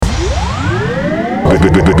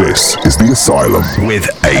This is the Asylum with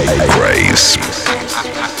A Craze.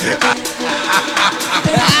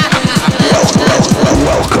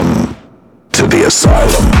 Welcome to the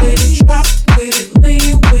Asylum.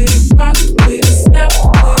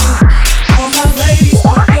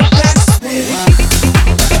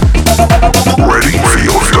 Ready for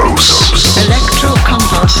your dose.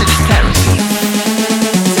 Electroconvulsive therapy.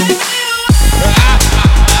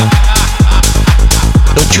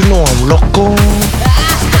 Don't you know I'm loco?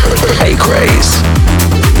 A Craze.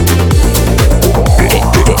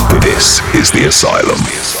 This is the Asylum.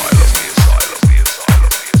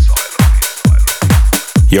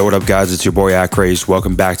 Yo, what up, guys? It's your boy Acraze.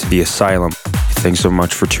 Welcome back to the Asylum. Thanks so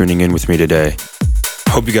much for tuning in with me today.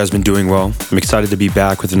 Hope you guys been doing well. I'm excited to be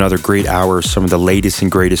back with another great hour of some of the latest and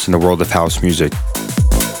greatest in the world of house music.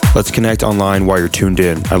 Let's connect online while you're tuned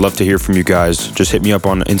in. I'd love to hear from you guys. Just hit me up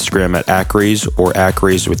on Instagram at Acraze or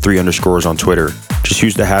Acraze with 3 underscores on Twitter. Just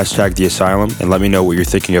use the hashtag The Asylum and let me know what you're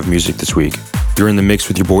thinking of music this week. You're in the mix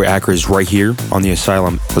with your boy Acraze right here on The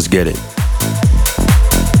Asylum. Let's get it.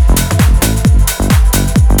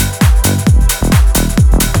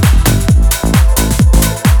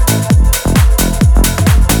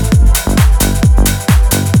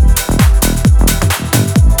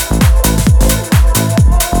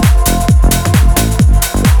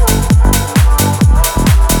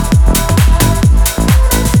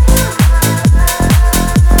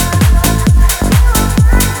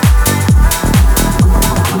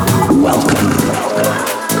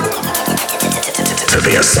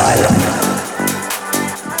 Asylum.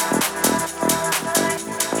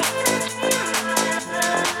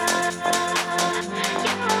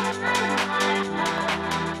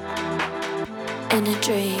 In a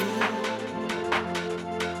dream,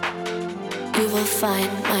 you will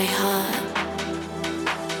find my heart.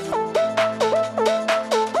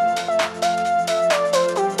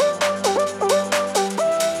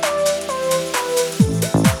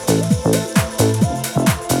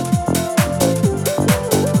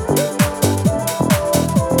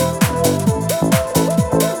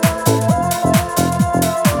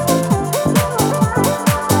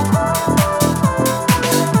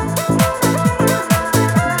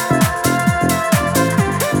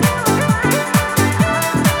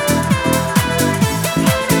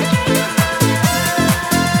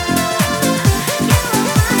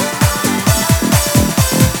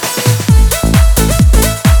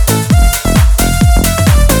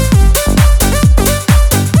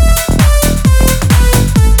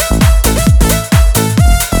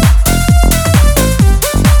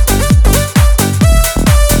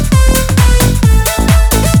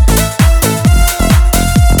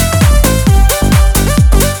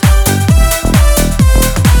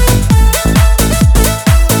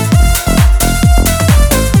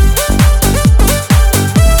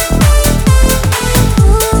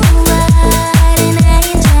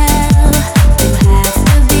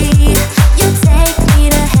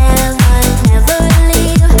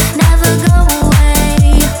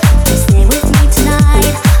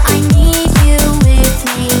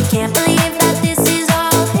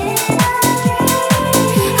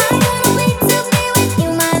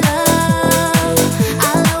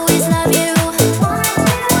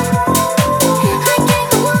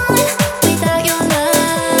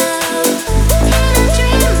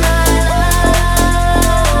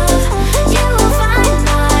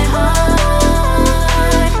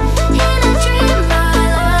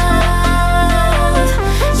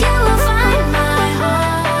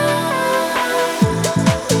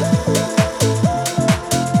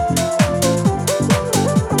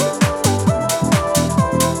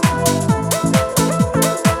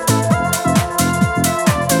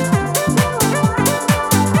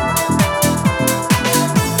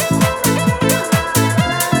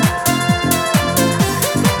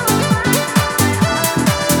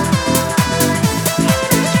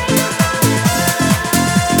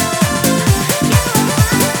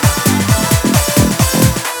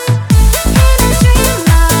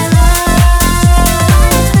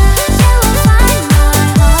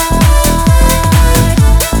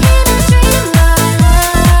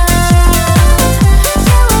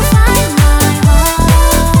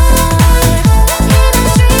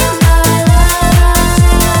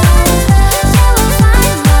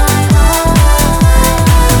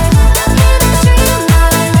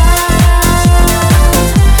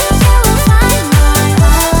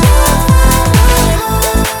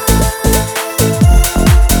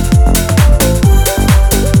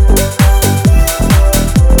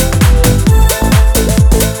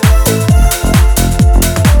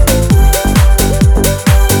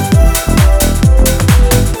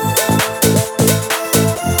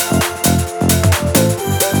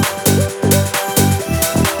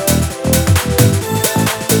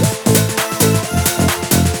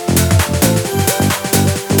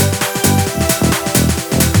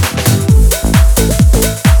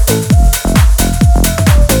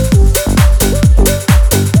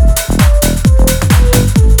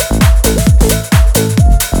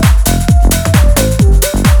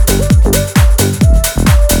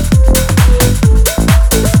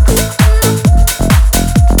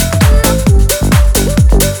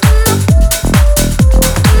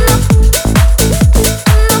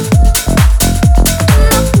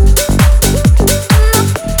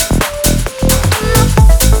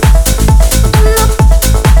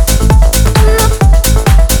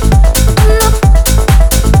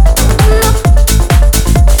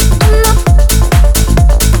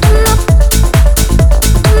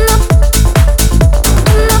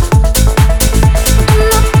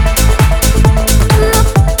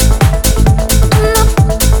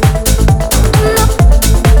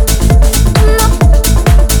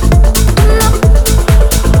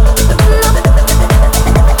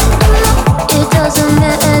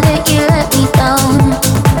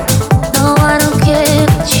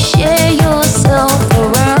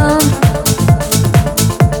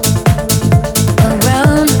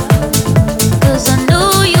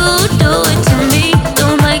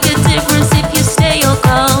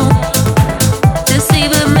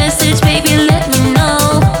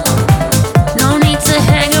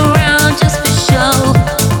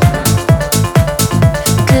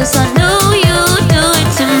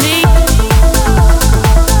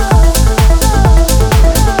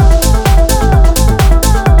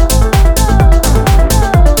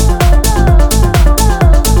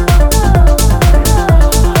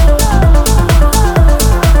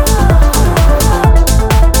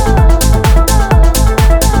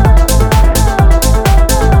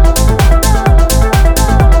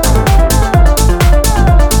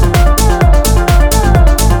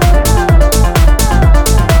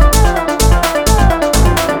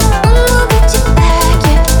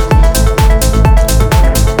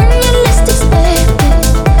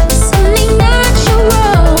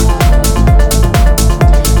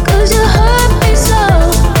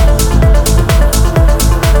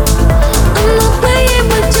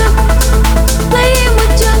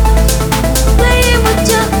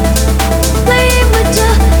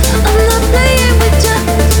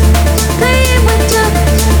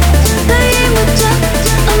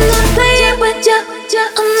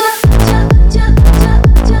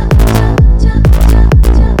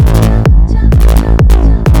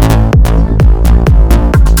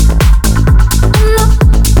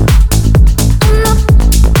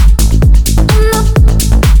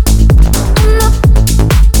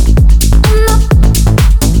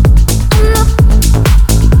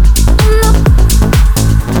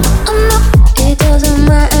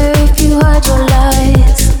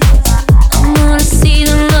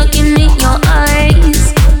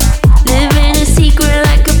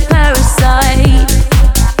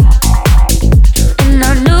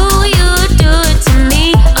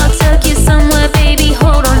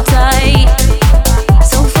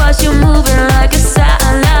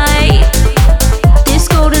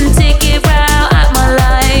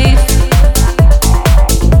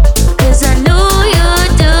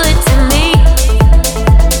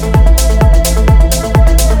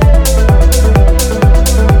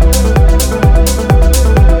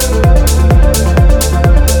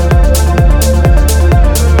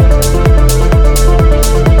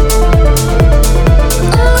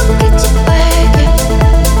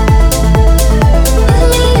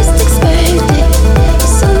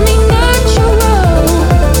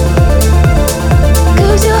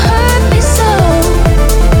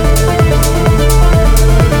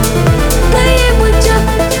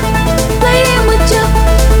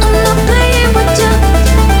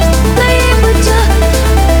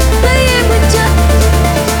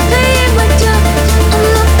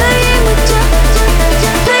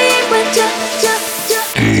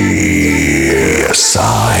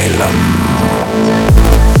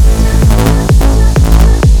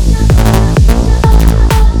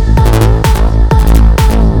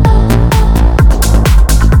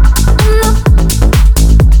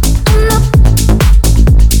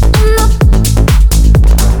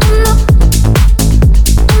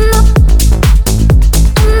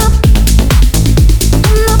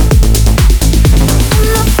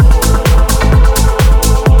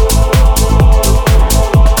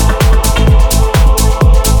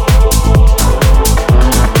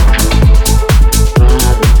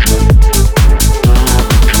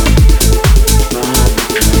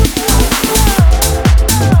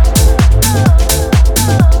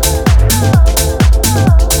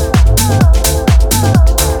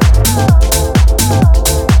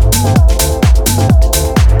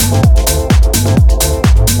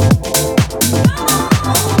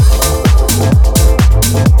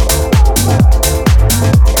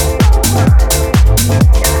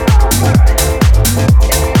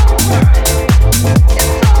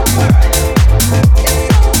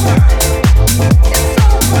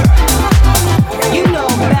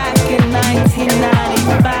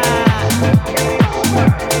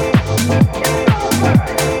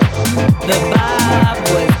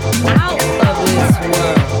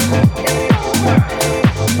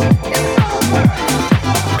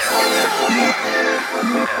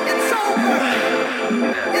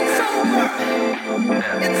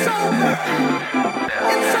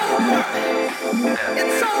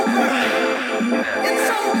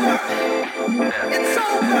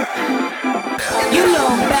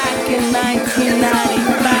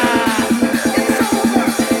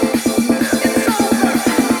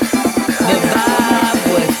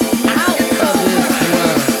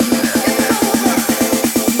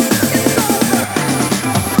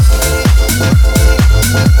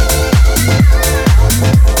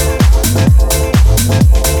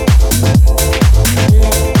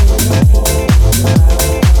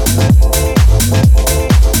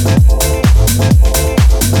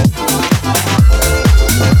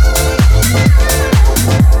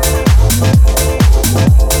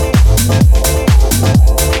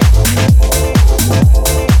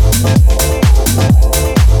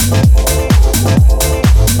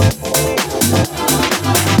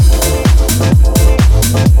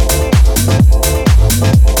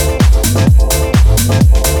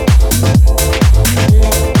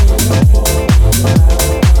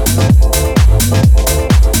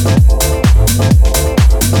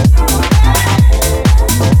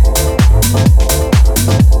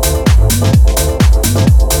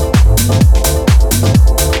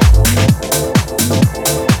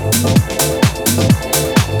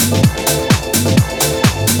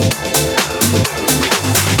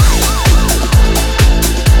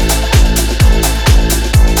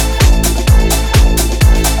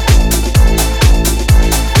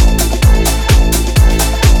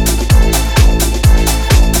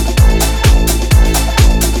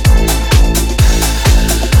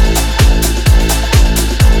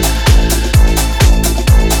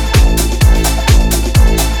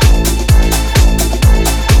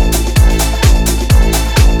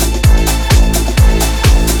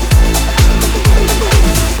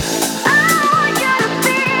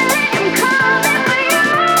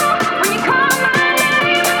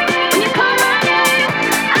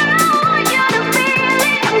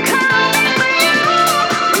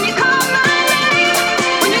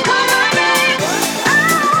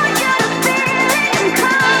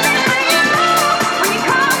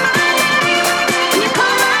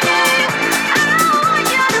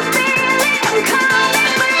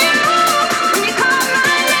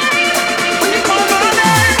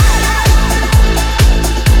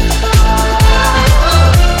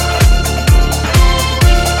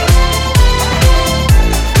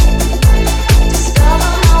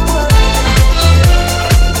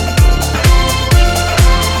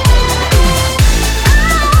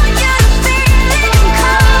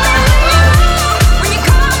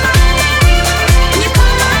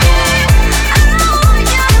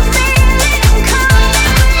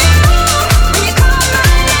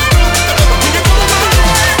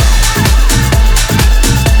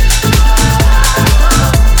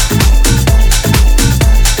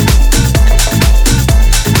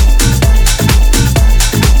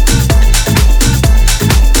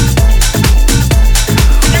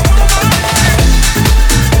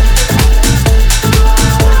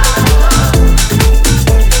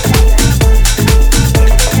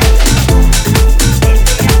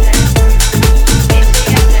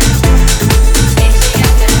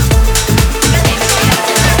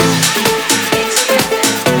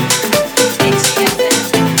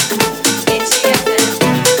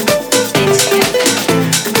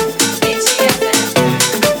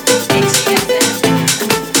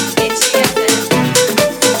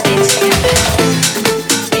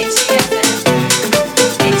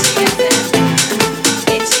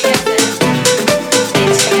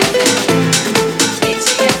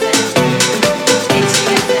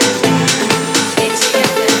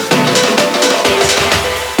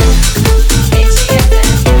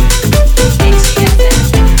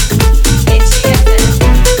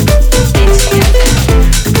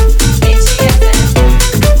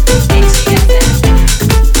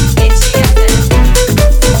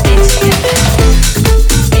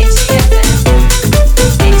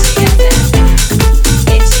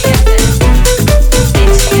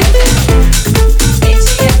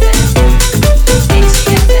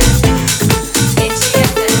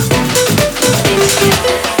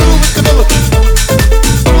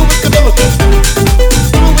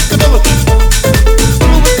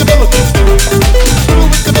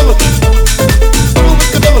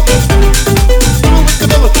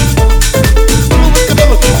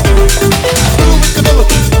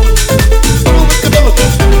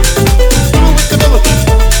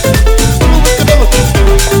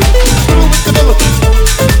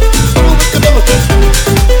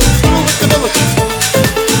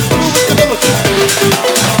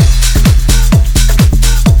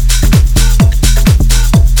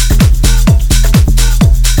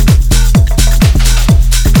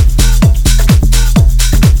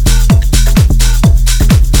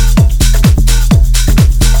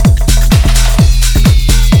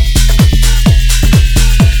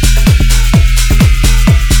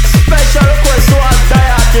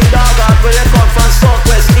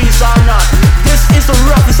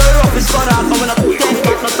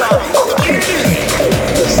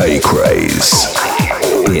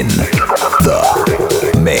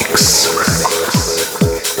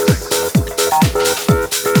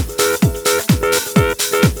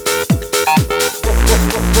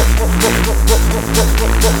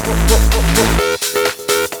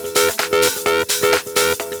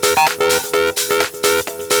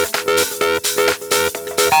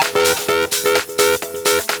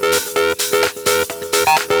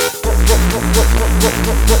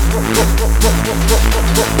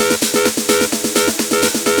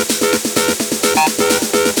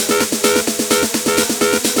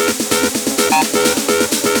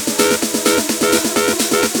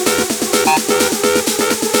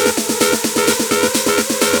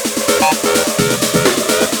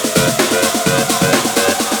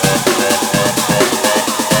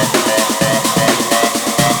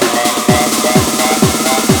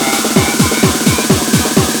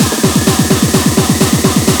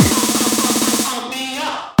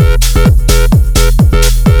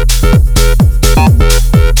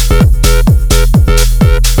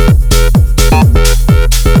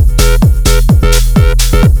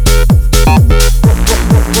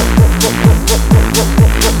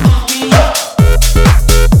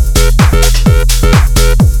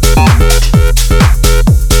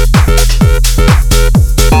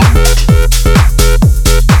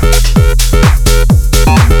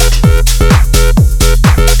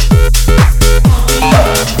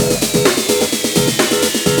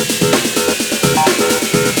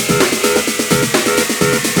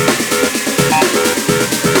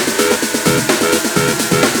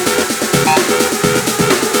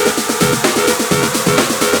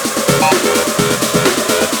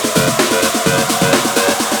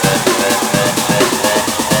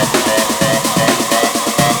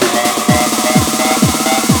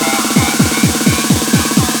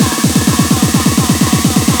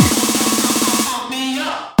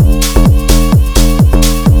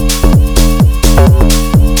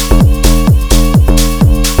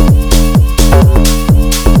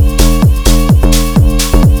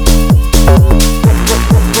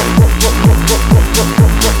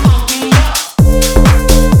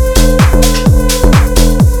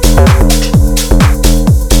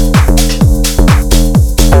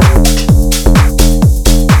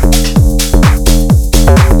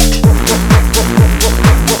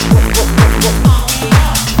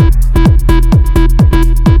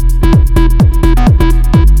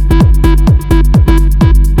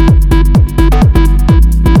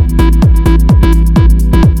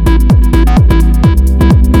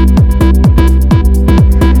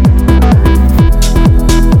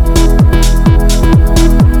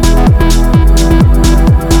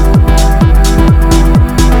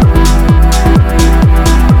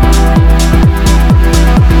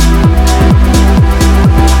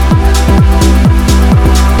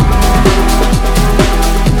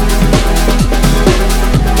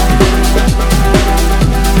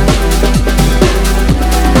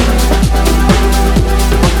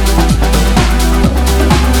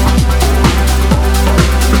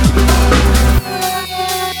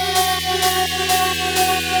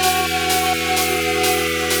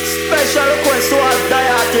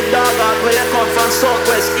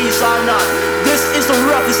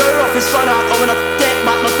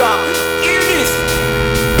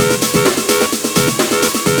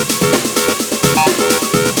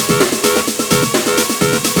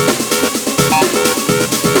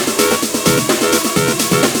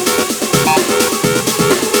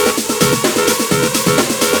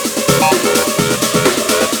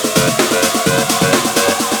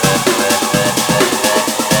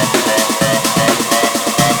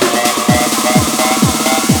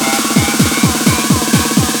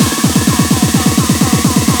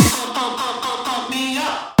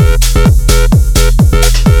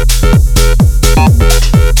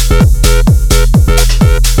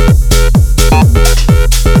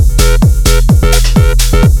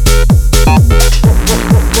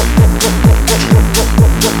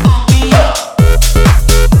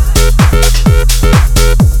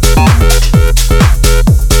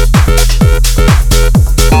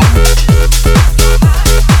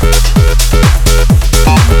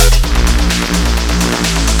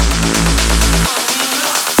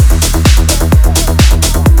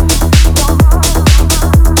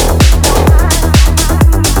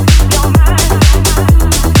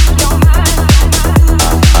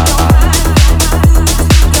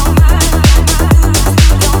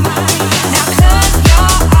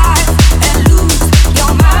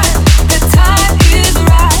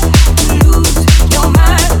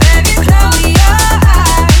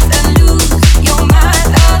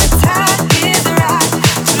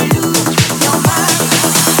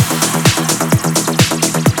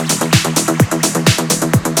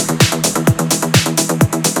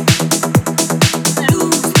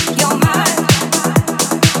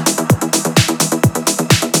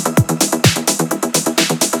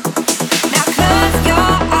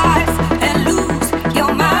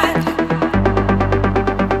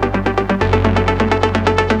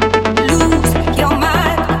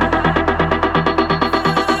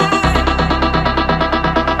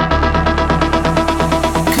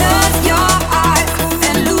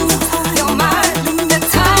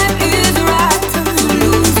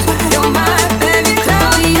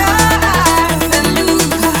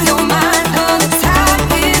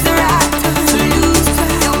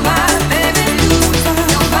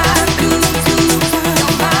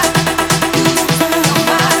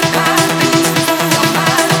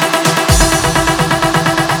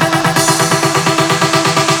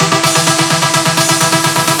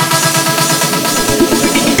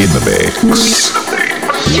 the mix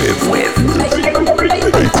with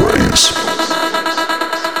A-Craze.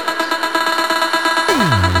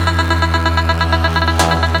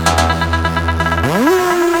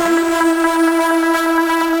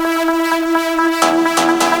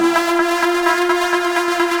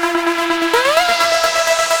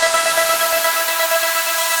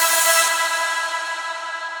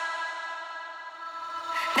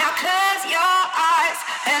 Now close your eyes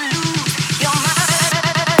and lose your mind.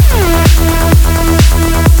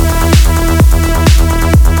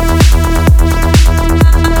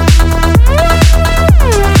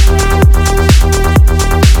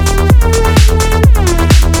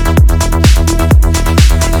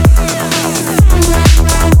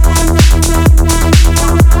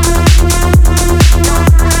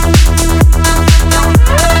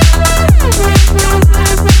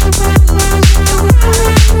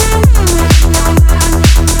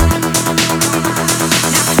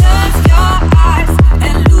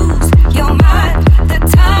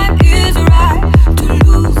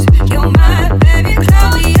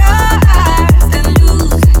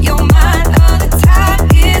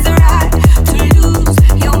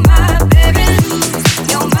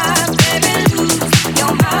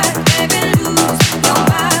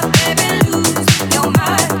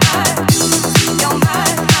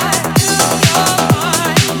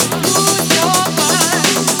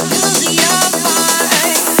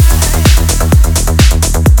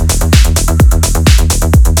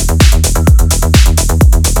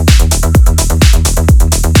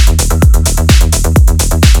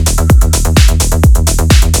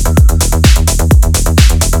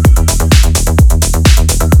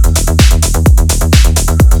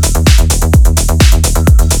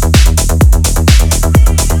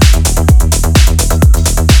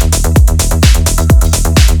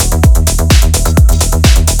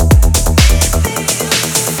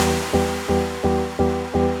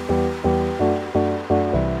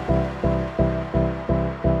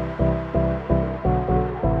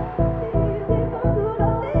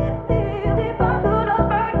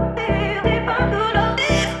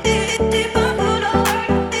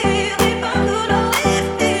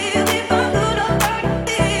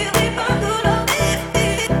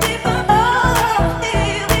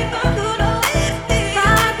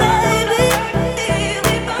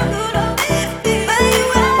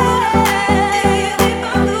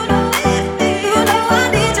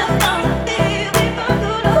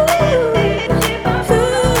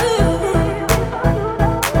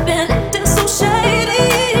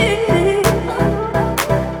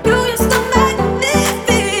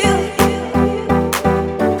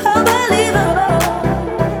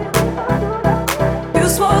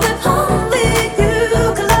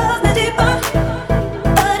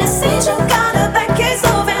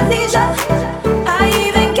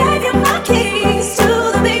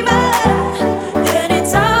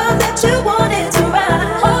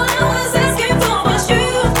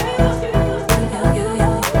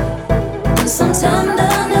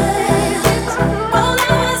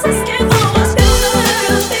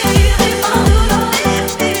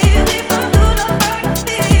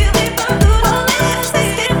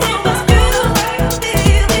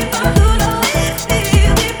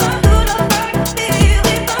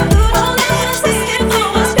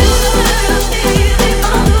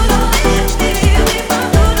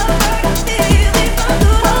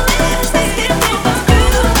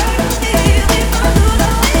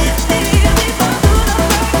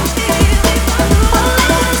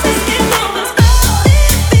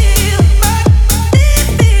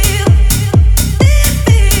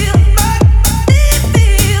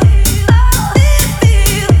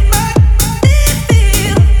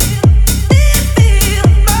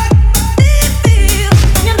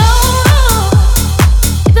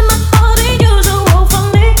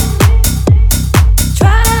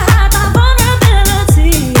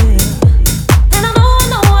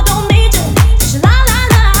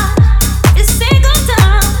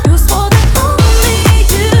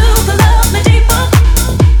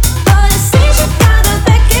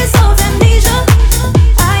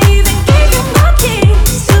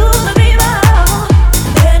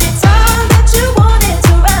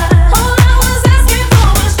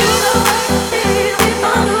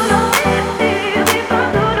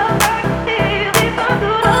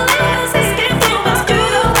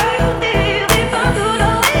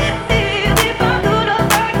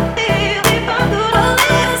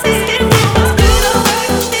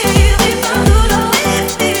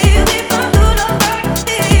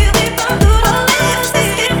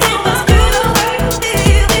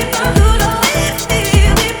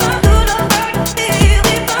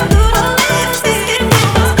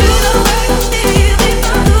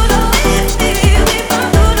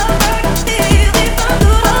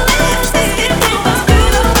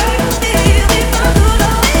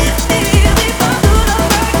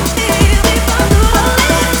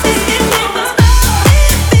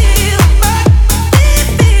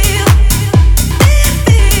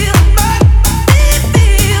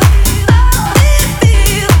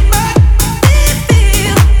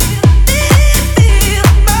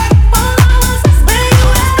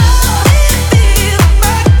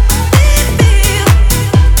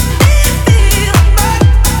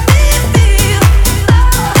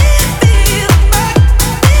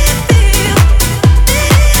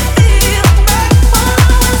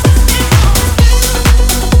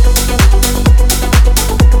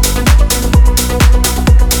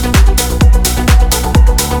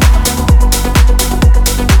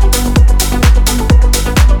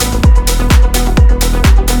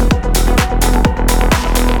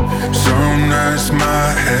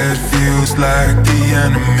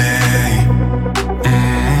 enemy.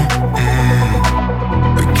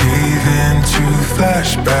 I gave into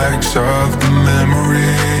flashbacks of the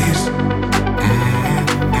memories.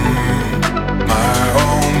 My,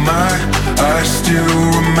 oh my, I still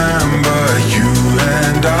remember you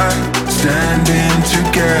and I standing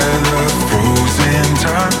together, frozen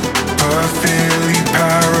time, perfectly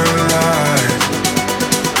paralyzed,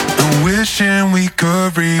 and wishing we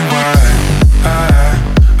could rewind.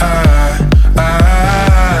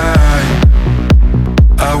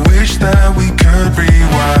 I wish that we could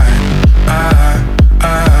rewind.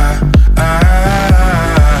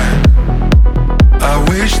 I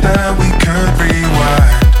wish that we could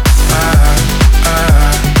rewind.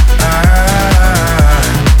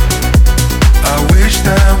 I wish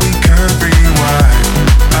that we could rewind.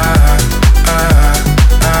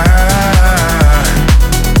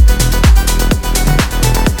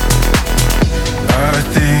 I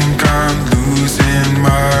think I'm losing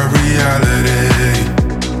my reality.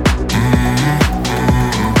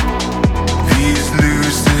 These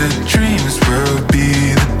lucid dreams will be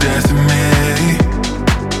the death of me.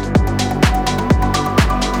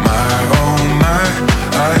 My, oh my,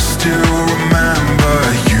 I still remember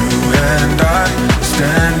you and I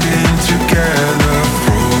standing together,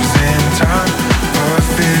 frozen time,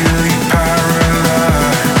 perfectly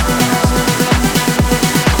paralyzed.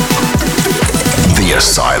 The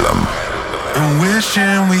Asylum. And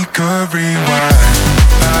wishing we could rewind.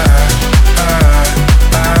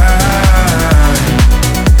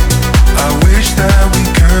 I wish that we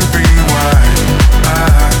could rewind.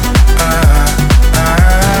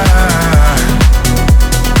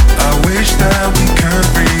 I wish that we could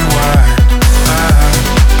rewind.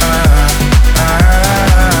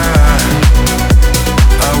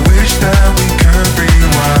 I wish that we could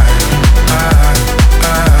rewind.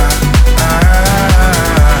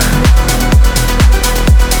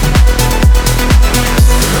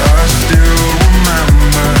 I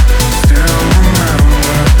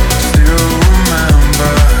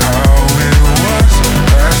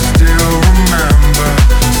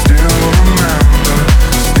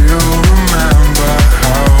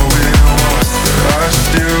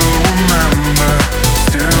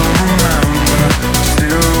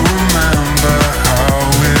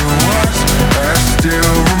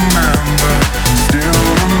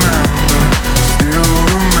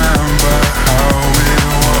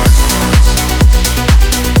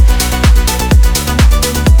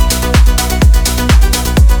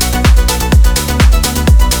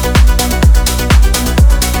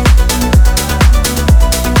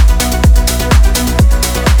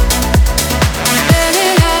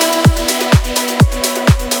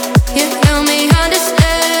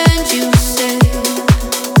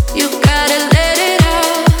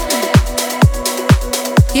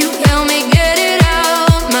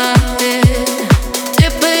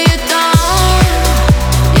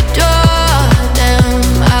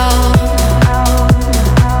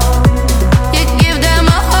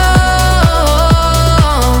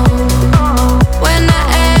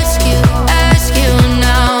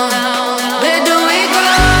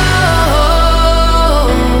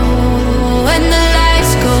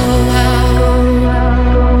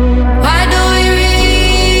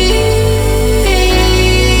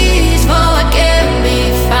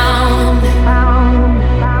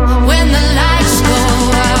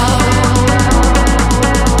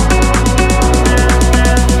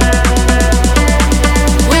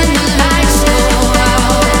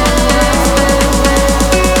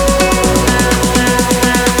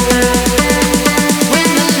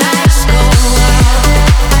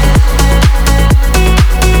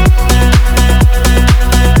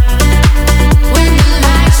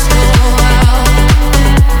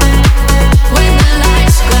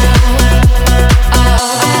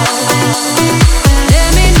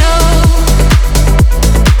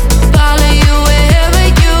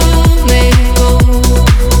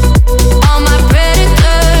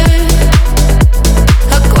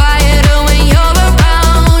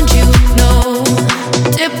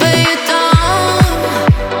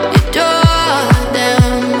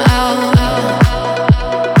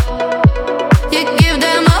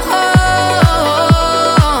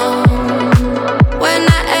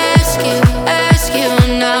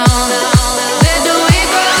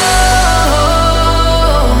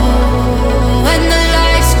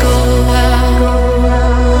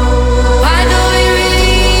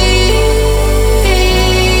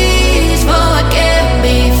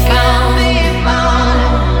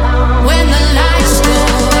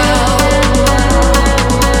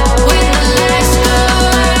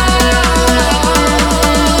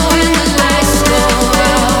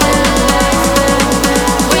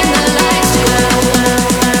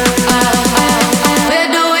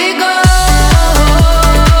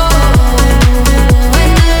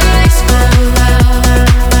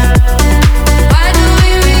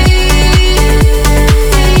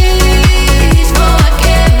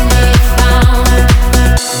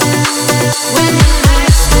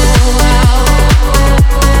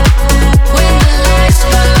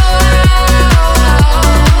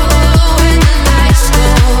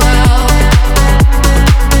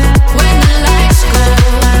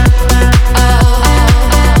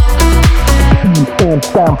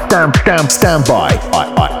stand by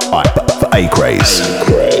for A Craze.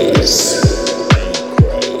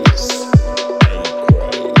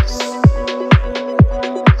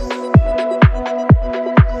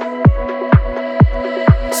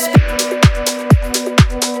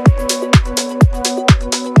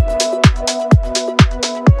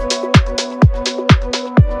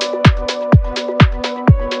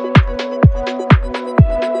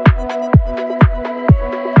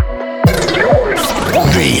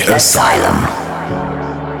 Asylum.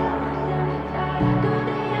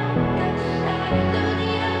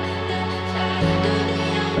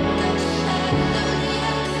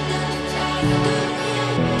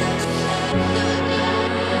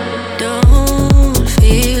 Don't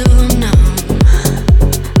feel numb,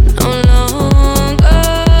 no longer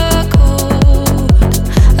cold.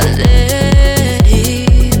 I let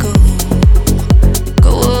it go,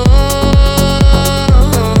 go on.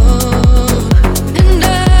 And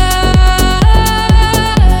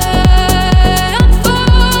I'm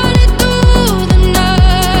falling through the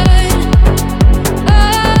night. I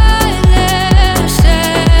left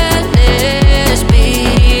sadness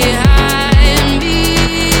behind me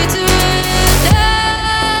tonight.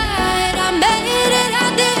 I made it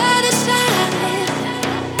out the other side.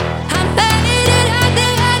 I made it out the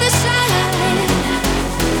other side.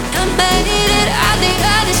 I made it out the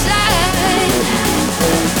other side.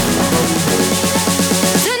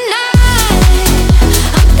 Tonight,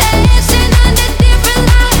 I'm dancing under different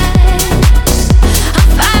lights. I'm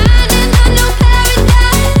finding a new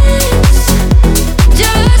paradise.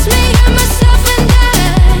 Just me and myself and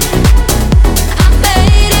I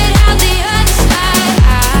made it out the other side.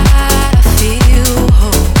 I feel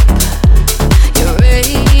hope. You're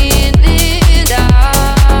raining down.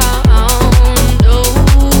 No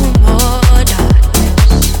more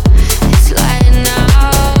darkness. It's light now.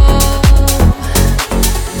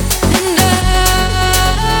 And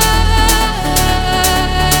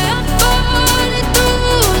I'm falling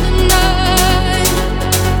through the night.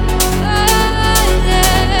 I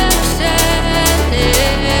left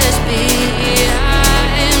sadness behind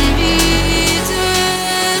me tonight.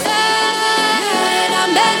 I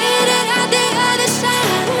made it out the other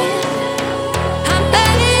side. I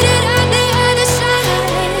made it out the other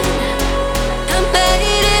side.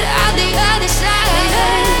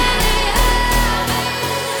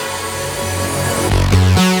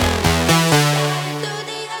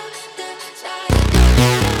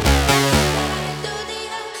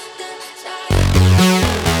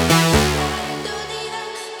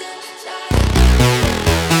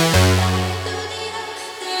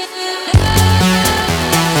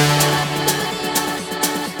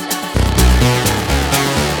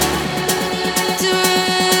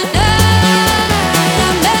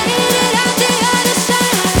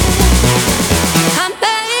 I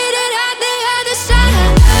made it out the other side.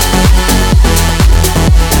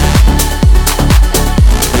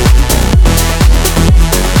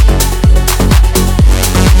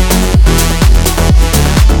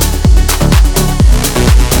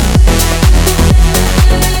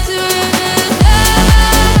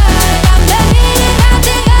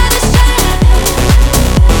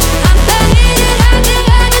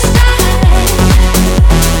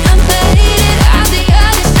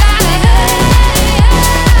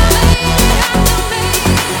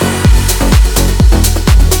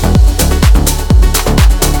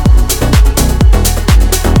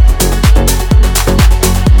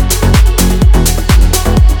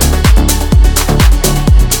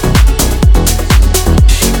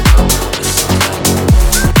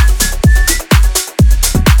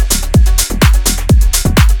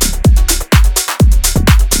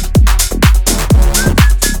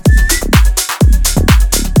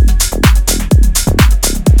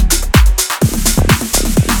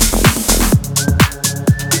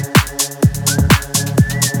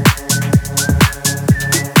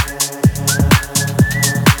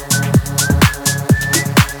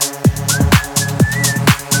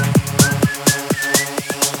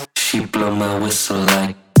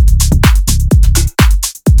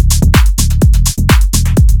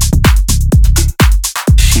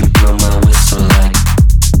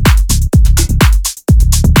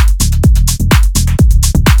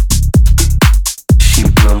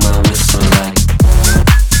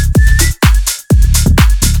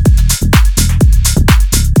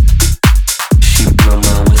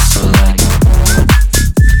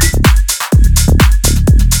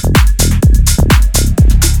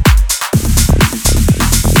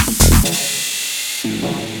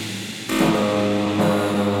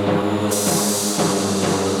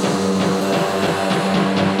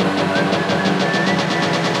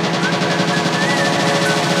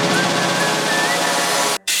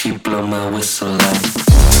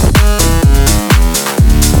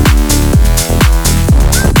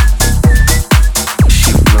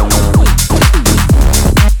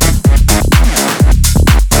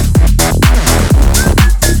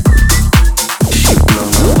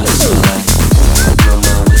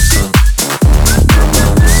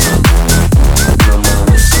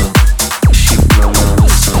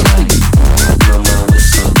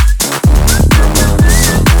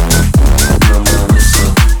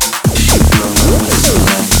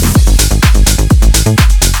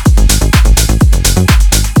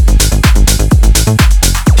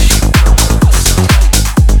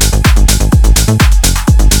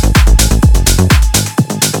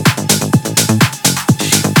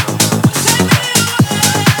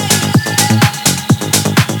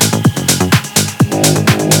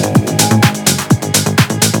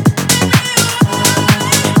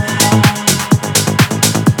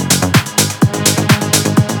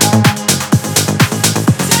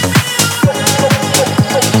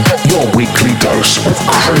 Your weekly dose of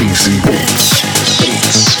crazy beats.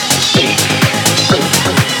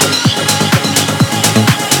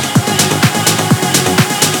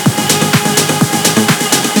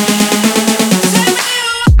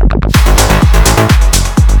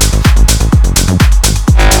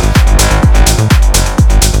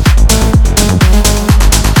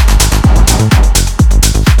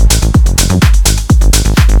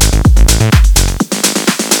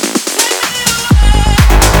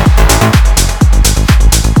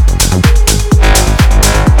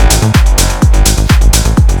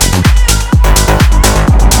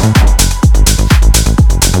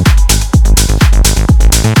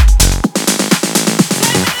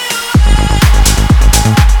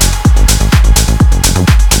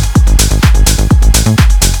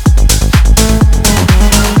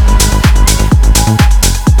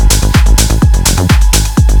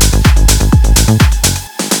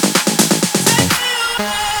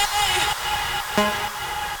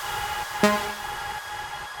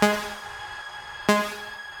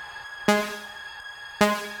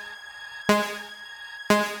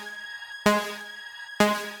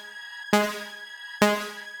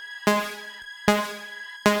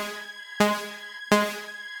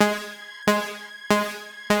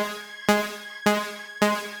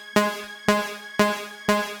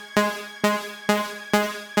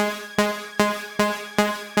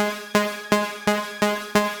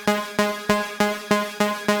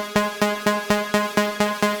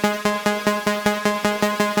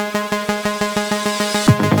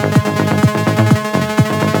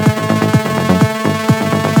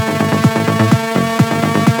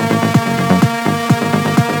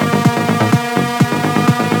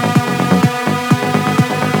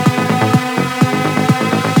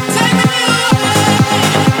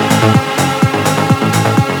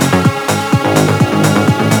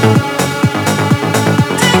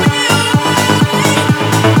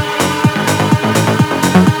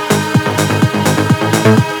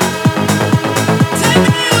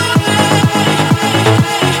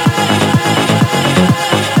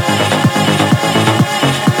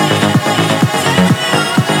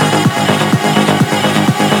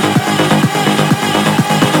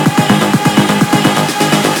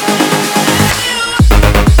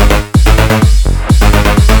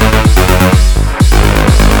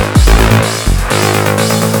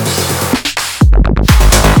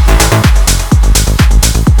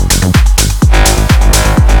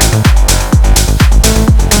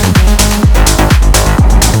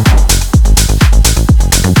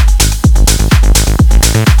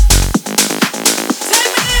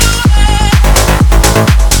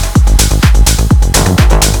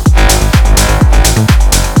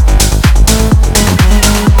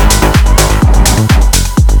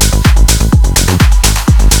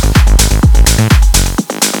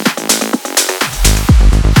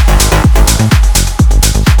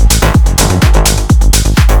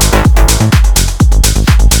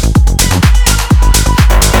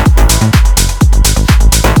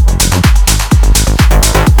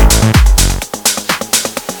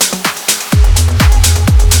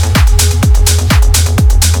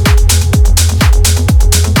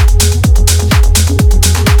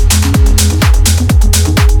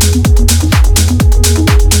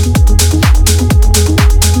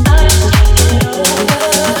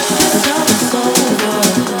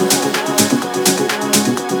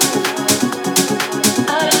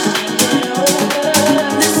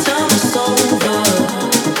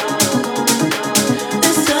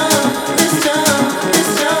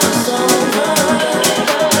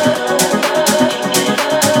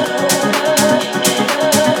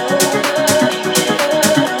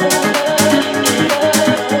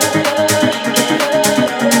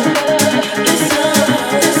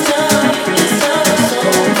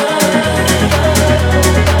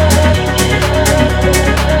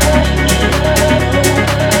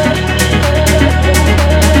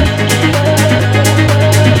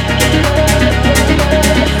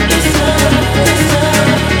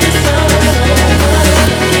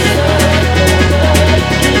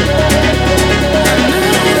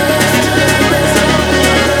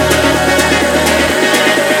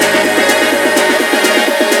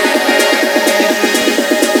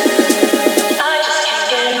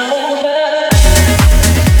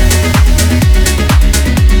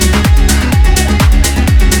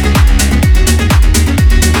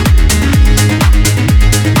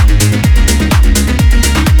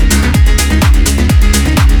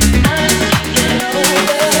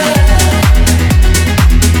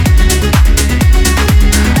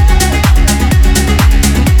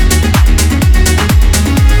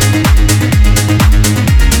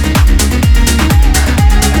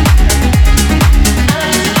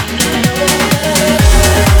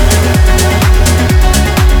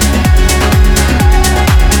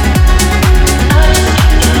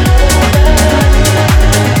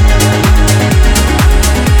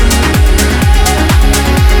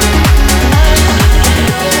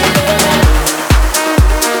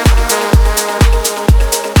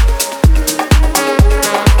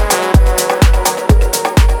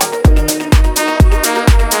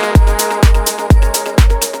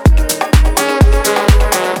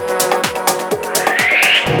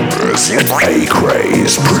 A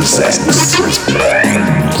Craze presents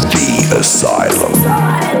The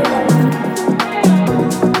Asylum.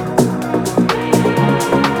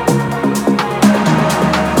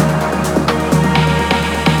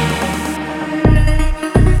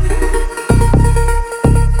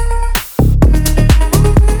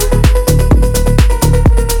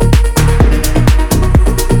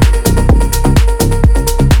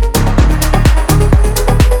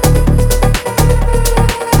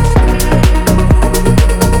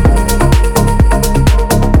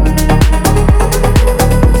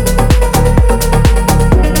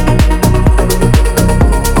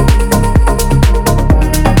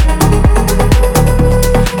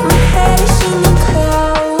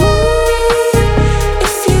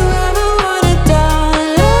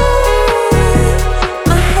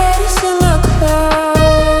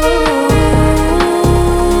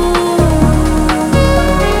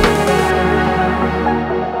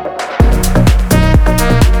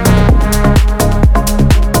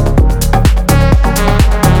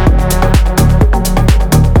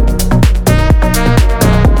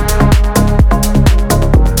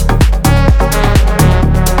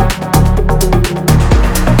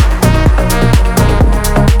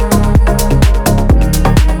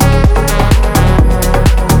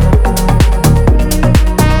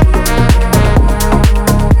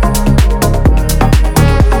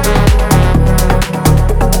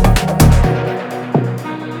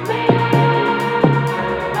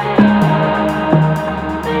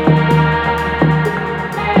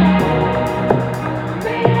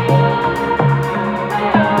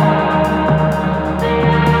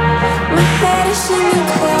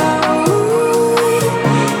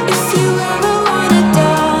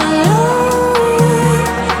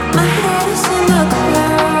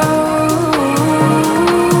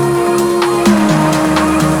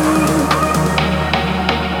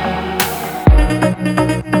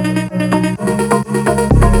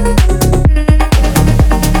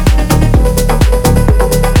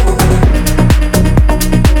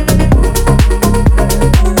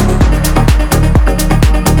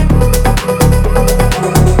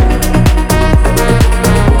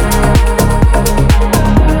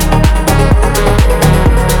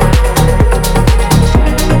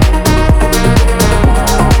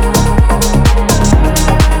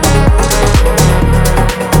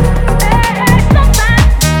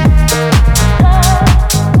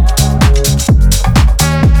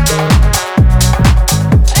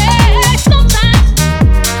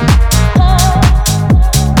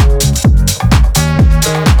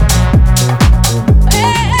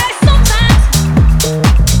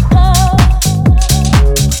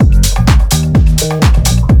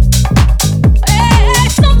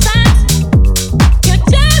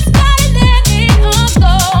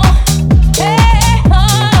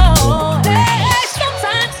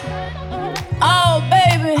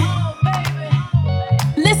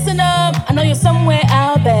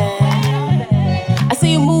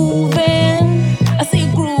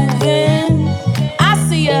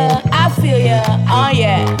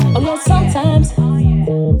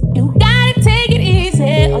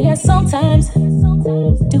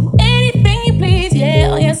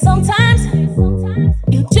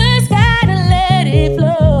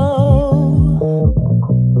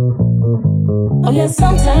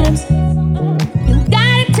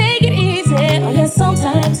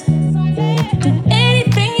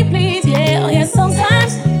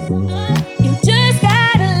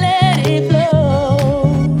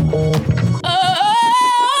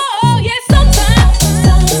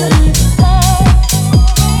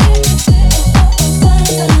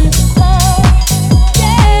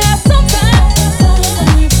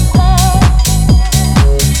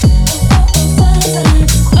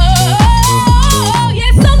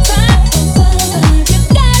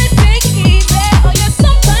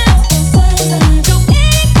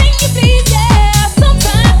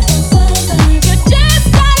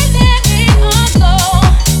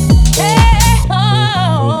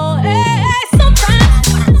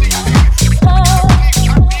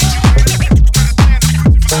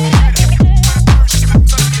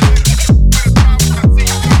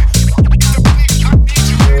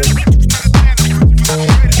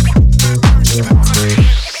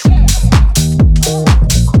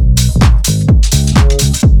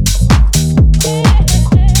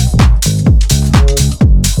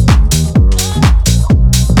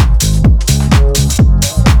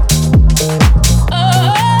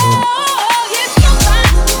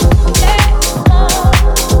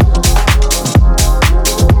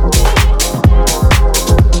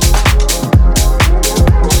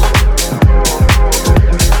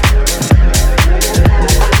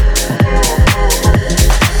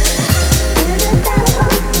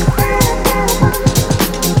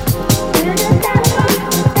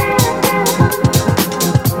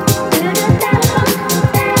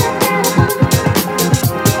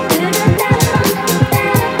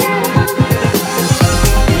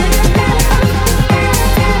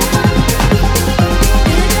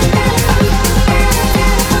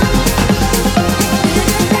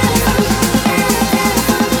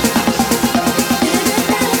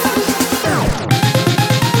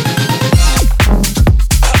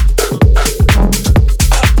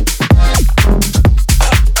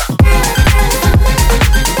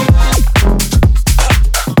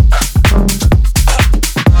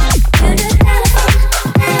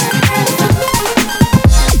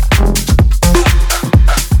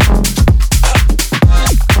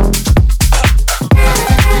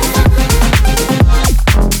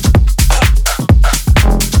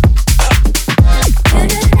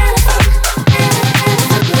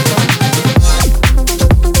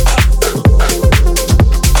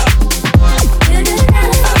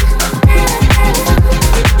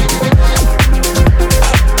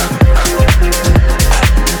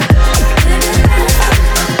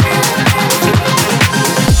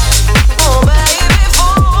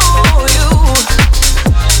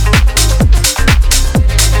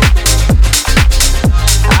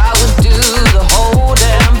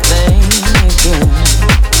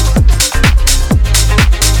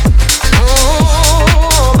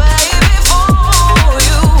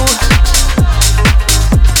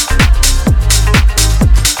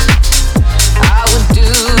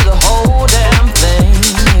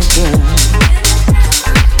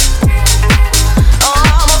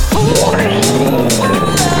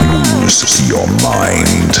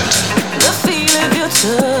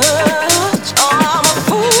 touch. Oh, I'm a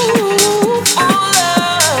fool for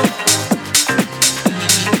love.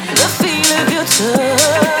 The feel of your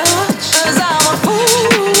touch. 'Cause I'm a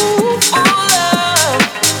fool for love.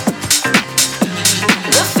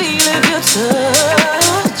 The feel of your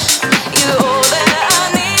touch. You're all that I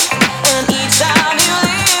need, and each time you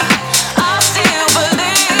leave, I still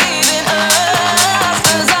believe in us.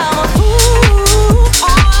 'Cause I'm a fool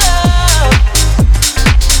for love.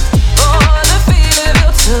 For the feel of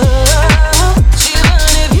your touch. Even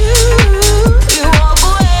if you walk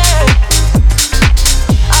away,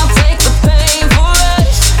 I'll take the pain for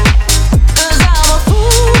us. 'Cause I'm a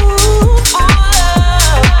fool for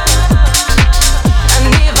love. And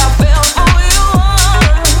if I fell for you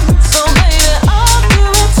once, so baby I'll do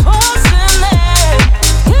it twice and then,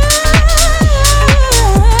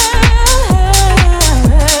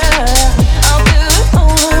 I'll do it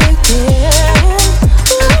over again.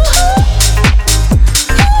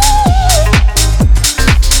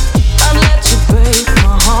 I'd let you break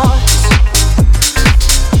my heart.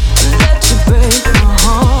 I'd let you break my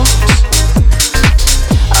heart.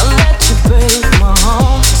 I'll let you break my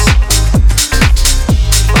heart.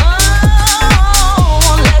 Oh,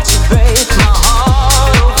 I'll let you break my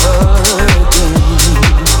heart over again.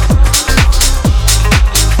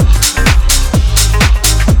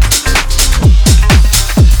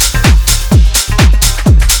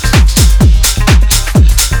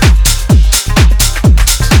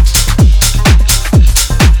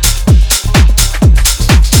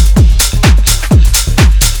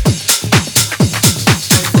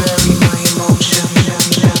 Bury my emotion.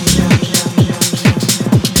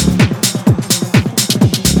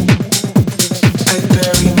 I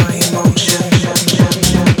bury my emotion.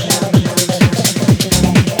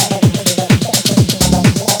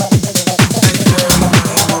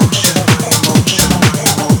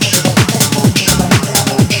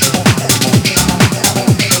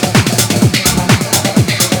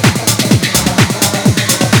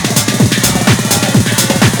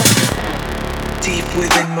 Deep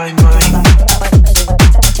within my mind.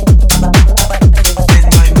 In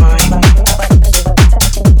my mind.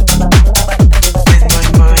 In my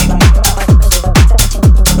mind.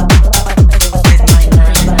 In my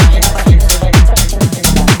mind.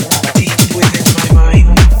 Deep within my mind.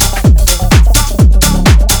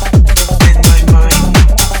 In my mind.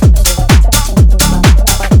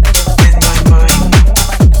 In my mind.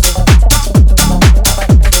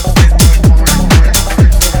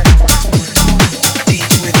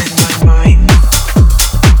 Deep within my mind.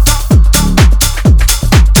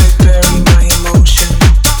 I bury my emotion.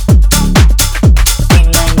 In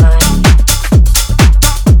my mind.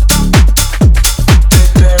 I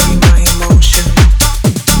bury my emotion.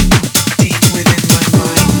 Deep within my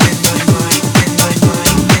mind. In my mind. In my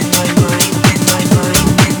mind. In my mind. In my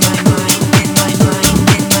mind. In my mind.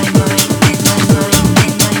 In my mind. In my mind. In my mind. In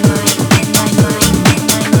my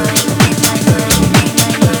mind. In my mind.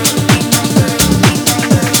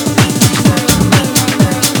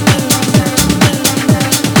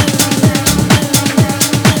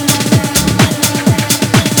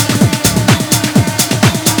 my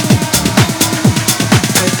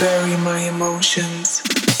I bury my emotions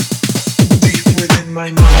deep within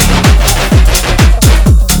my mind.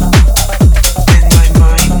 In my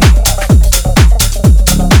mind.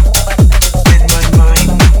 In my mind.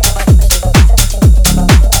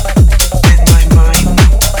 In my mind.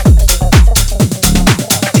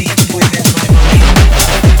 Deep within my mind.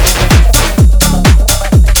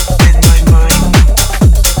 In my mind.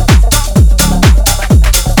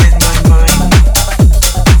 In my mind.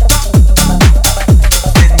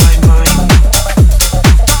 In my mind.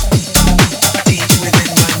 Deep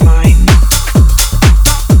within my mind.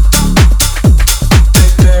 I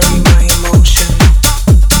bury my emotion.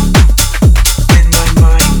 In my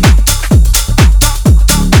mind.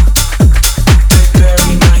 I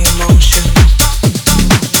bury my emotion.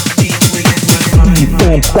 Deep within my mind.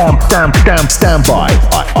 Stand by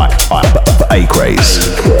for A-Craze.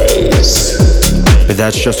 But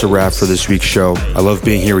that's just a wrap for this week's show. I love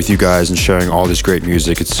being here with you guys and sharing all this great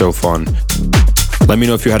music. It's so fun. Let me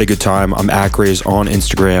know if you had a good time. I'm @Grace on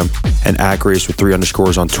Instagram and @Grace with 3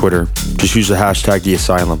 underscores on Twitter. Just use the hashtag The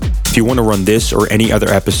Asylum. If you want to run this or any other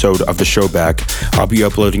episode of the show back, I'll be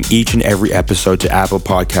uploading each and every episode to Apple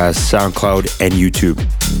Podcasts, SoundCloud, and YouTube.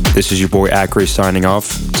 This is your boy @Grace signing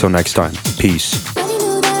off. Till next time. Peace.